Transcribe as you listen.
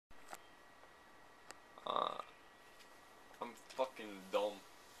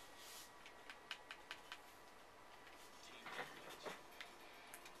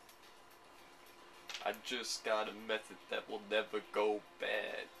just got a method that will never go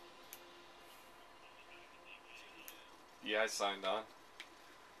bad. Yeah, I signed on.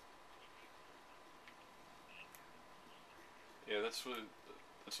 Yeah, that's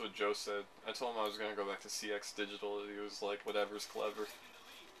what Joe said. I told him I was gonna go back to CX Digital, and he was like, whatever's clever.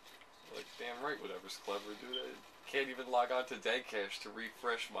 Like, damn right, whatever's clever, dude. I can't even log on to Deadcash to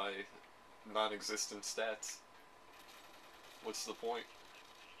refresh my non-existent stats. What's the point?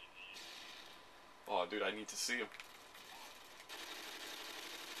 Oh, dude, I need to see him.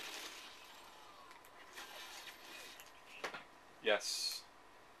 Yes.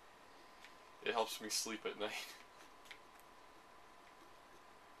 It helps me sleep at night.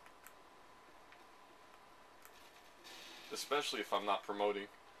 Especially if I'm not promoting.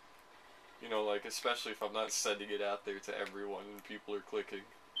 You know, like, especially if I'm not sending it out there to everyone and people are clicking.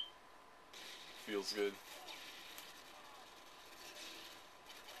 Feels good.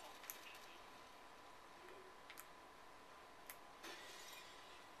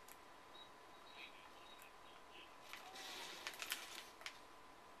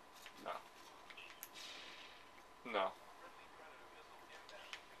 No. No.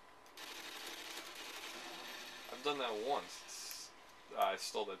 I've done that once. I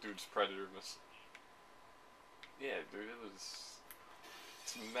stole that dude's predator missile. Yeah, dude, it's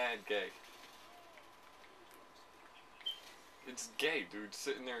mad gay. It's gay, dude,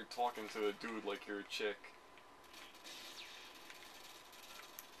 sitting there talking to a dude like you're a chick.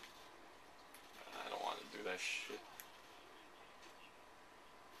 I don't want to do that shit.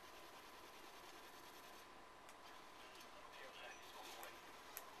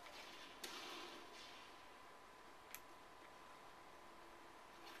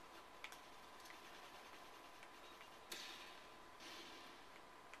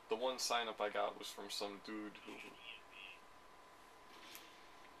 The one sign up I got was from some dude who...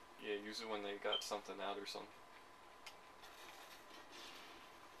 Yeah, usually when they got something out or something.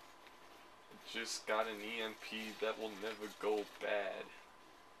 Just got an EMP that will never go bad.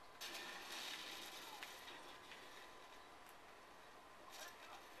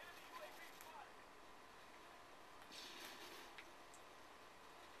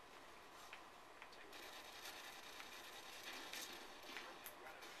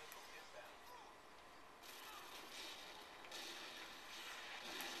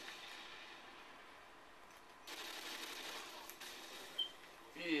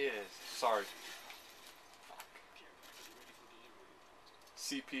 Yeah, sorry. Fuck.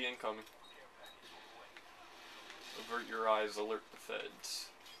 CP incoming. Avert your eyes, alert the feds.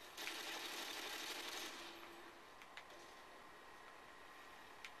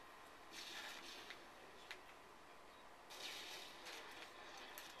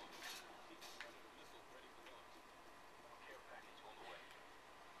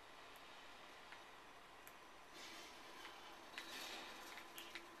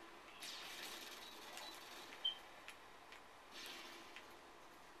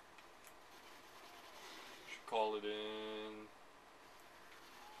 Call it in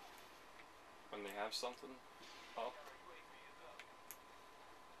when they have something. Oh.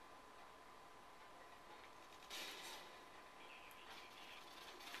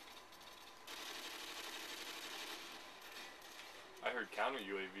 I heard counter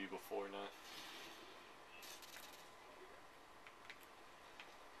UAV before, not.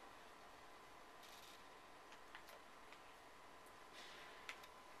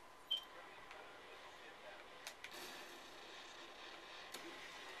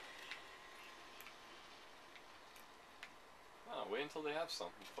 Oh, wait until they have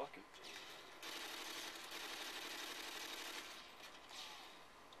something. Fuck it.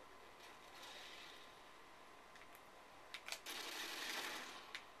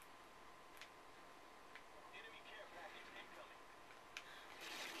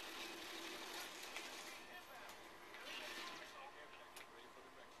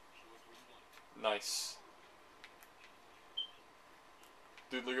 Nice.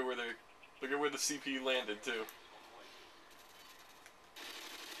 Dude, look at where the CP landed too.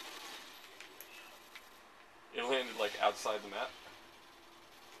 It landed like outside the map.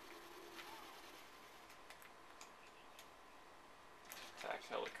 Attack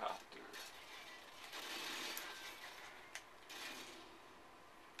helicopter.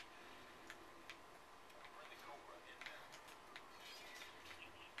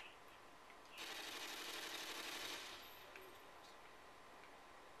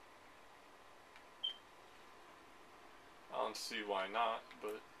 I don't see why not,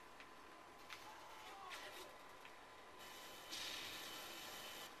 but...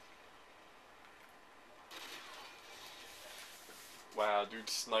 Wow, dude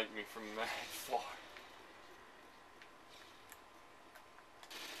sniped me from mad far.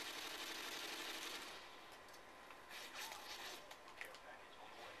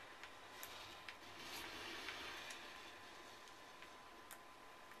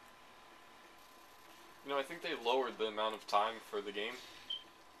 I think they lowered the amount of time for the game.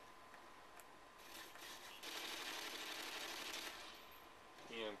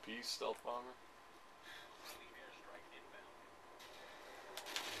 EMP stealth bomber.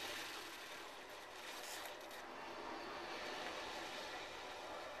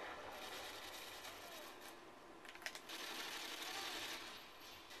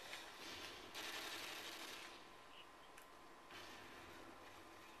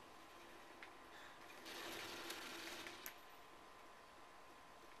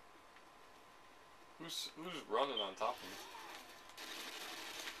 Who's running on top of me?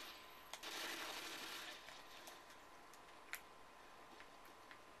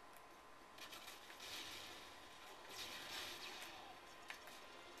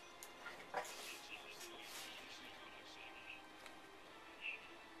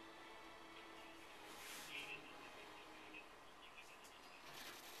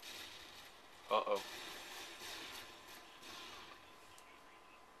 Uh-oh.